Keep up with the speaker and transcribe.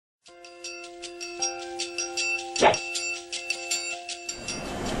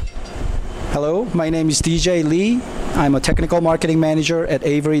My name is DJ Lee. I'm a technical marketing manager at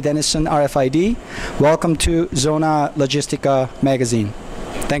Averi Dennison RFID. Welcome to Zona Logistica magazine.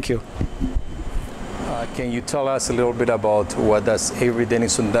 Thank you. Can you tell us a little bit about what does Averi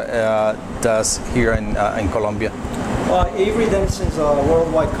Dennison does here in Colombia? Averi Dennison is a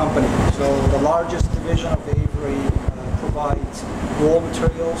worldwide company, so the largest division of Averi provides raw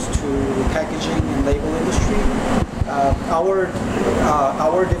materials to the packaging and label industry.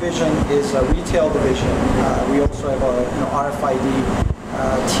 Our division is a retail division. We also have a RFID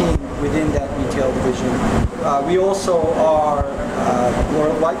team within that retail division. We also are a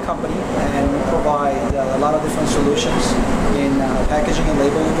worldwide company, and we provide a lot of different solutions in packaging and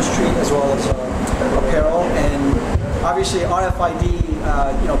label industry, as well as apparel. And obviously RFID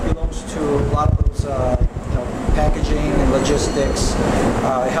belongs to a lot of those packaging and logistics,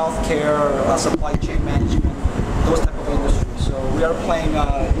 healthcare, supply chain management, those type of industries. So we are playing.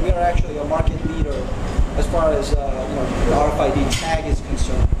 We are actually a market leader as far as the RFID tag is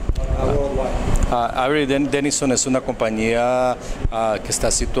concerned worldwide. Averi Dennison es una compañía que está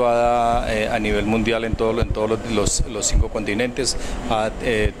situada a nivel mundial en todos los 5 continentes.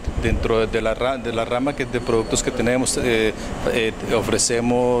 Dentro de la rama de productos que tenemos,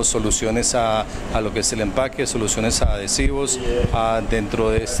 ofrecemos soluciones a lo que es el empaque, soluciones a adhesivos. Dentro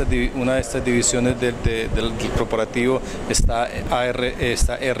de una de estas divisiones del corporativo está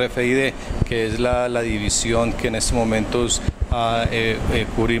RFID, que es la división que en estos momentos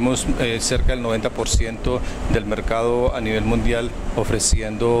cubrimos cerca del 90% del mercado a nivel mundial,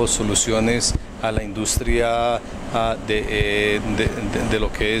 ofreciendo soluciones a la industria de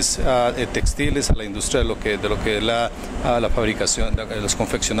lo que es textiles, a la industria de lo que es la fabricación, los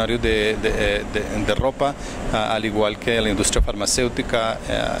confeccionarios de ropa, al igual que a la industria farmacéutica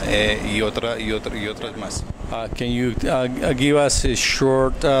y otras más. Can you give us a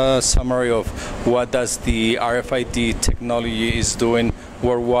short summary of what does the RFID technology is doing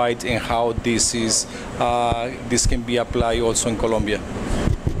worldwide and how this can be applied also in Colombia?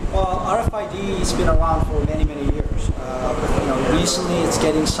 Well, RFID has been around for many years. Recently it's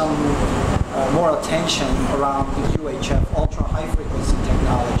getting some more attention around the UHF, ultra high frequency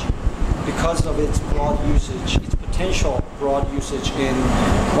technology, because of its broad usage, its potential broad usage in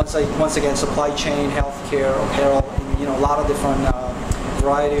once again supply chain, healthcare, apparel, and a lot of different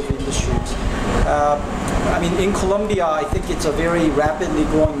variety of industries. In Colombia, I think it's a very rapidly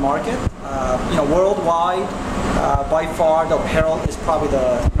growing market. Worldwide, by far, the apparel is probably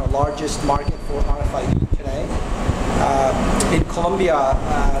the largest market for RFID today. In Colombia,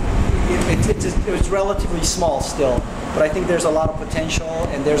 it's relatively small still, but I think there's a lot of potential,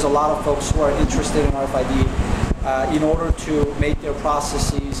 and there's a lot of folks who are interested in RFID in order to make their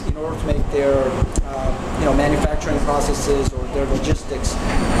processes, in order to make their manufacturing processes or their logistics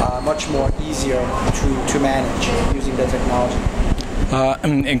much more easier to manage using the technology.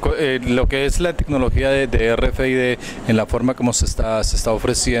 Lo que es la tecnología de RFID, en la forma como se está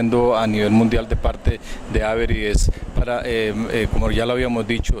ofreciendo a nivel mundial de parte de Averi, es para, como ya lo habíamos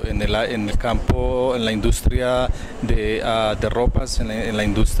dicho, en el campo, en la industria de ropas, en la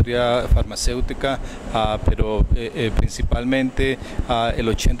industria farmacéutica, pero principalmente el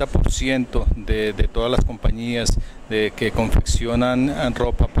 80% de todas las compañías que confeccionan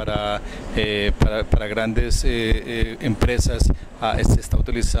ropa para grandes empresas, se está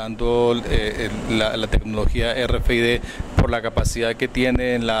utilizando la tecnología RFID por la capacidad que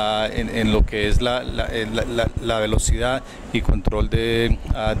tiene en lo que es la velocidad y control de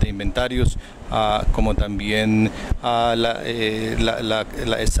inventarios, como también la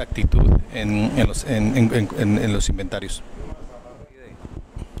exactitud en los inventarios.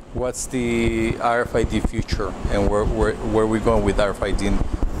 What's the RFID future, and where we going with RFID in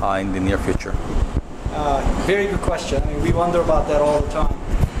the near future? Very good question. We wonder about that all the time.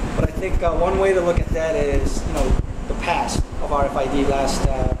 But I think one way to look at that is, the past of RFID last,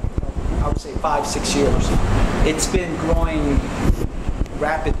 I would say 5-6 years. It's been growing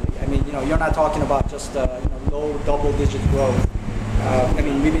rapidly. You're not talking about just low double-digit growth.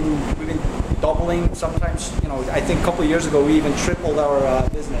 We've been doubling. Sometimes, I think a couple of years ago we even tripled our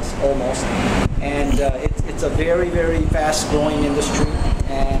business almost. And it's a very fast-growing industry.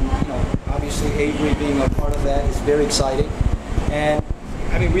 And obviously Averi being a part of that is very exciting. And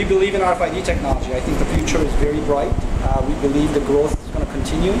we believe in RFID technology. I think the future is very bright. We believe the growth is going to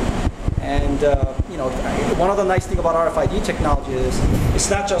continue. And one of the nice things about RFID technology is it's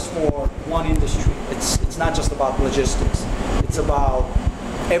not just for one industry. It's not just about logistics. It's about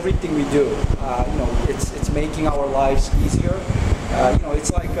everything we do. It's making our lives easier.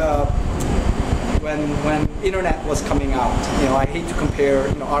 It's like when internet was coming out. I hate to compare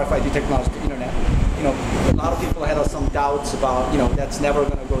RFID technology to internet, a lot of people had some doubts about, that's never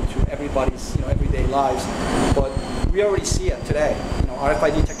going to go to everybody's, everyday lives. But we already see it today.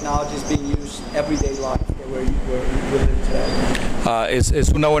 RFID technology is being used everyday life where we live today. Es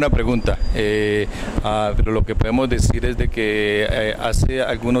una buena pregunta, pero lo que podemos decir es de que hace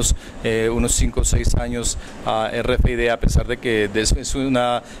unos 5 o 6 años RFID, a pesar de que es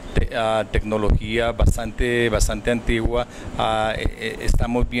una tecnología bastante antigua,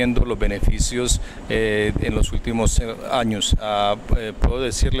 estamos viendo los beneficios en los últimos años. Puedo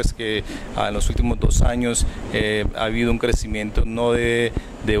decirles que en los últimos 2 años ha habido un crecimiento no de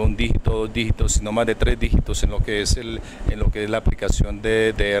un dígito, 2 dígitos, sino más de 3 dígitos en lo que es la aplicación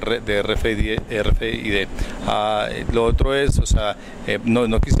de RFID. Lo otro es,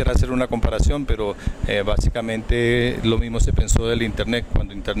 no quisiera hacer una comparación, pero básicamente lo mismo se pensó del Internet.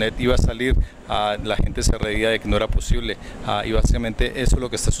 Cuando Internet iba a salir, la gente se reía de que no era posible, y básicamente eso es lo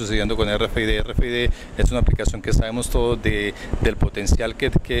que está sucediendo con RFID. RFID es una aplicación que sabemos todos del potencial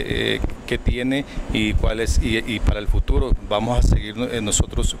que tiene y cuál es, y para el futuro vamos a seguir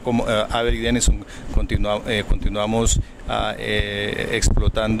nosotros como Averi Dennison continuamos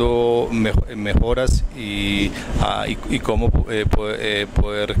explotando mejoras y cómo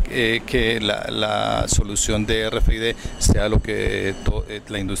poder que la solución de RFID sea lo que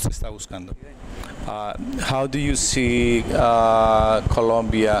la industria está buscando. How do you see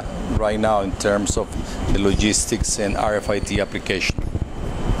Colombia right now in terms of the logistics and RFID application?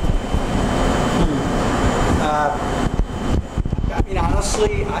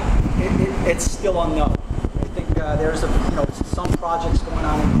 Honestly, it's still unknown. I think there's some projects going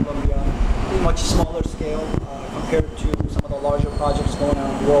on in Colombia, much smaller scale compared to some of the larger projects going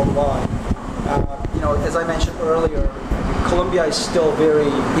on worldwide. As I mentioned earlier, Colombia is still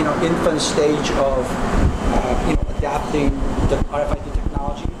very, infant stage of, adapting the RFID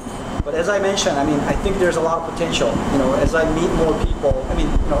technology. But as I mentioned, I think there's a lot of potential. As I meet more people,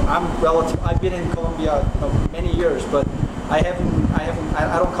 I've been in Colombia, many years, but I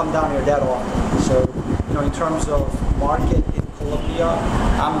don't come down here that often. So, in terms of market in Colombia,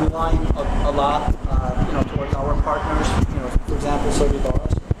 I'm relying a lot, towards our partners. For example, Sobre DJ Lee.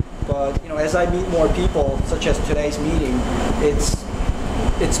 But as I meet more people, such as today's meeting,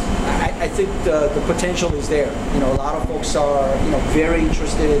 I think the potential is there. A lot of folks are very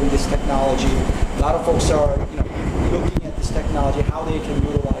interested in this technology. A lot of folks are looking at this technology, how they can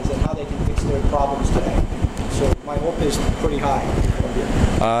utilize it, how they can fix their problems today. So my hope is pretty high.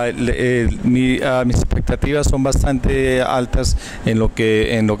 Mis expectativas son bastante altas en lo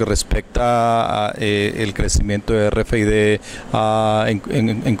que respecta a el crecimiento de RFID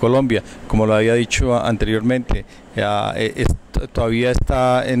en Colombia. Como lo había dicho anteriormente, todavía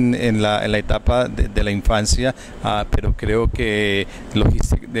está en la etapa de la infancia, pero creo que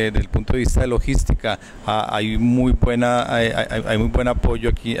desde el punto de vista de logística hay muy buen apoyo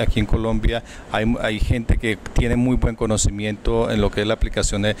aquí en Colombia. Hay gente que tiene muy buen conocimiento en lo que es la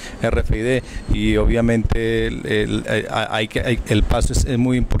aplicación de RFID, y obviamente el paso es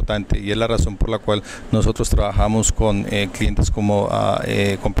muy importante, y es la razón por la cual nosotros trabajamos con clientes como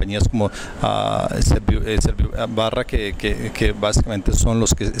compañías como Barra, que básicamente son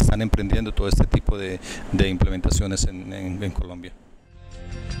los que están emprendiendo todo este tipo de implementaciones en Colombia.